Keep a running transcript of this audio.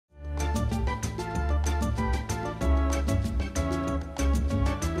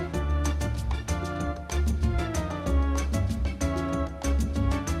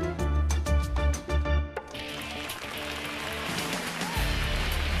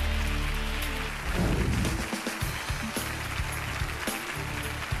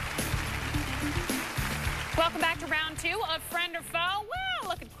Welcome back to round 2 of Friend or Foe. Well,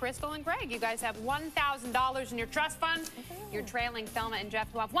 look at Crystal and Greg. You guys have $1,000 in your trust fund. You're trailing Thelma and Jeff,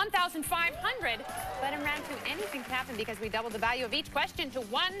 who have $1,500. But in round 2, anything can happen because we doubled the value of each question to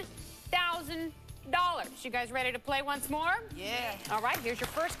 $1,000. You guys ready to play once more? Yeah. All right, here's your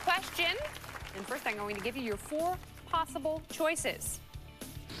first question. And first, I'm going to give you your 4 possible choices.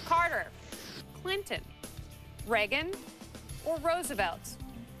 Carter, Clinton, Reagan, or Roosevelt?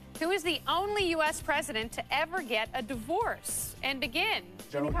 Who is the only U.S. president to ever get a divorce? And begin.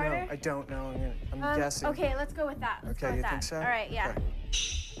 Jimmy Carter? I don't know. I'm guessing. Okay, let's go with that. Okay, you think so? All right, yeah. Okay.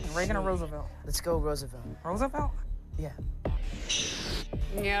 Reagan or Roosevelt? Let's go Roosevelt. Roosevelt? Yeah.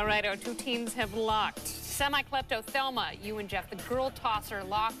 Yeah, righto. 2 teams have locked. Semi-klepto Thelma, you and Jeff, the girl tosser,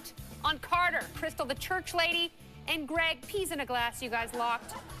 locked on Carter. Crystal, the church lady, and Greg, peas in a glass, you guys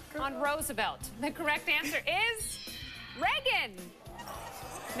locked on Roosevelt. The correct answer is Reagan.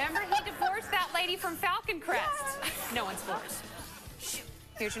 Remember, he divorced that lady from Falcon Crest. No one's forced.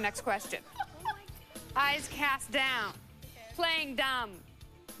 Here's your next question. Eyes cast down, playing dumb,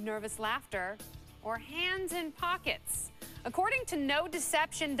 nervous laughter, or hands in pockets. According to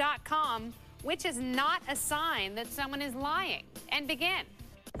NoDeception.com, which is not a sign that someone is lying? And begin.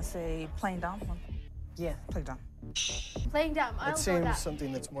 I say playing dumb. Yeah. Play dumb. Playing dumb. That seems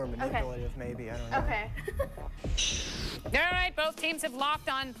something that's more manipulative, maybe. I don't know. Okay. All right, both teams have locked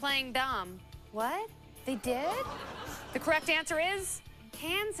on playing dumb. What? They did? The correct answer is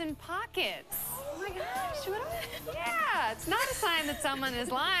hands in pockets. Oh my gosh, what? Yeah, it's not a sign that someone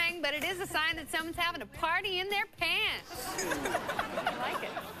is lying, but it is a sign that someone's having a party in their pants. I like it.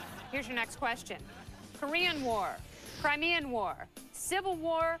 Here's your next question. Korean War, Crimean War, Civil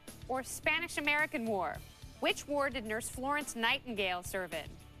War, or Spanish-American War? Which war did Nurse Florence Nightingale serve in?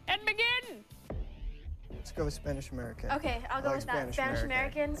 And begin! Let's go with Spanish-American. Okay, I'll go with that.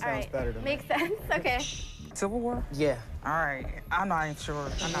 Spanish-American? All right. Better to me. Makes sense. Okay. Civil War? Yeah. All right. I'm not even sure.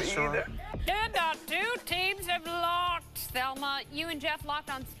 I'm not sure. And 2 teams have locked. Thelma, you and Jeff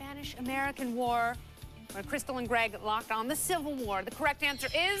locked on Spanish-American War. Or Crystal and Greg locked on the Civil War. The correct answer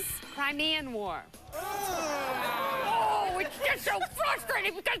is Crimean War. Oh, it's just so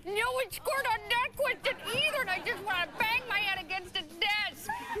frustrating because no one scored on that question either, and I just want to bang my head against the desk.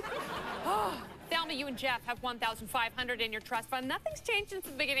 Oh, Thelma, you and Jeff have $1,500 in your trust fund. Nothing's changed since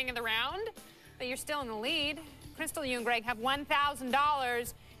the beginning of the round, but you're still in the lead. Crystal, you and Greg have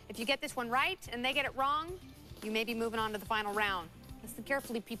 $1,000. If you get this one right and they get it wrong, you may be moving on to the final round. Listen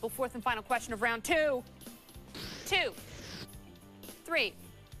carefully, people. 4th and final question of round 2. 2, 3,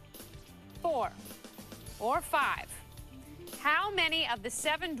 4, or 5. How many of the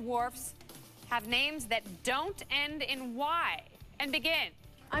 7 dwarfs have names that don't end in Y? And begin.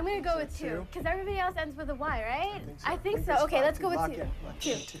 I'm going to go with 2, because everybody else ends with a Y, right? I think so. Okay, let's go with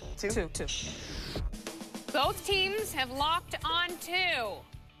 2. 2. Both teams have locked on 2.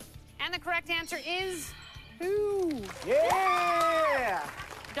 And the correct answer is 2. Yeah!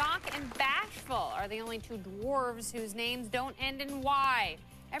 Doc and Bashful are the only 2 dwarves whose names don't end in Y.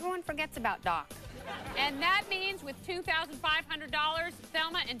 Everyone forgets about Doc. And that means with $2,500,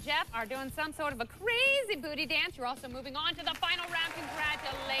 Thelma and Jeff are doing some sort of a crazy booty dance. You're also moving on to the final round.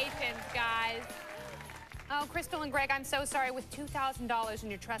 Congratulations, guys. Oh, Crystal and Greg, I'm so sorry. With $2,000 in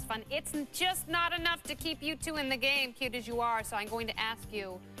your trust fund, it's just not enough to keep you 2 in the game, cute as you are. So I'm going to ask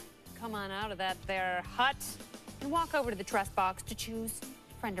you to come on out of that there hut and walk over to the trust box to choose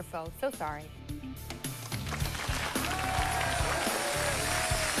friend or foe. So sorry.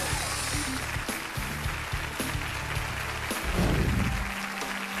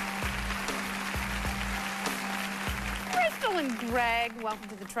 Crystal and Greg, welcome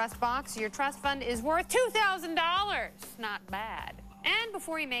to the trust box. Your trust fund is worth $2,000. Not bad. And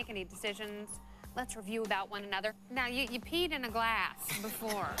before you make any decisions, let's review about one another. Now, you peed in a glass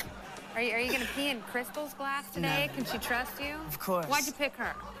before. Are you going to pee in Crystal's glass today? No. Can she trust you? Of course. Why'd you pick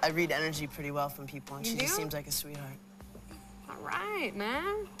her? I read energy pretty well from people, and You she do? just seems like a sweetheart. All right,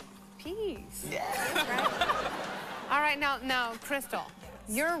 man. Peace. Yeah. Right? All right, now, Crystal,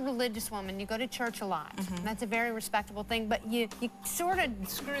 you're a religious woman. You go to church a lot. That's a very respectable thing, but you sort of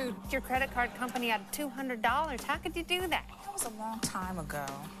screwed your credit card company out of $200. How could you do that? That was a long time ago.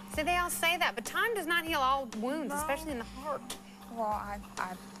 So they all say that, but time does not heal all wounds, especially in the heart. Well,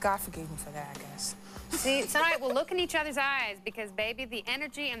 God forgave me for that, I guess. See, it's all right. We'll look in each other's eyes because, baby, the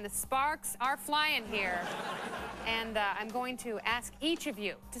energy and the sparks are flying here. And I'm going to ask each of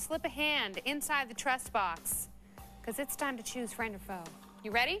you to slip a hand inside the trust box because it's time to choose friend or foe.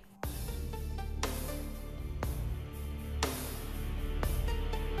 You ready?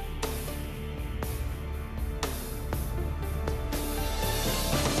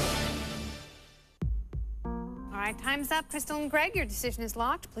 right, time's up. Crystal and Greg, your decision is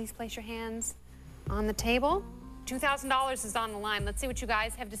locked. Please place your hands on the table. $2,000 is on the line. Let's see what you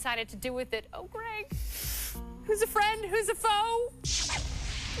guys have decided to do with it. Oh, Greg, who's a friend, who's a foe?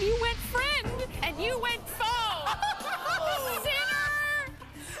 You went friend, and you went foe. Sinner!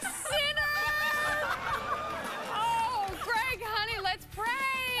 Sinner! Oh, Greg, honey, let's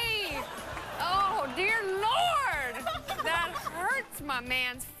pray. Oh, dear Lord. That hurts my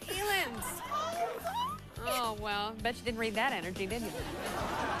man's feelings. Oh, well, bet you didn't read that energy, did you?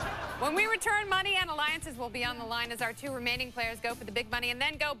 When we return, money and alliances will be on the line as our two remaining players go for the big money and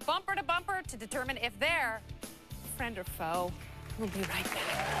then go bumper to bumper to determine if they're friend or foe. We'll be right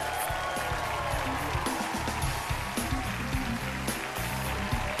back.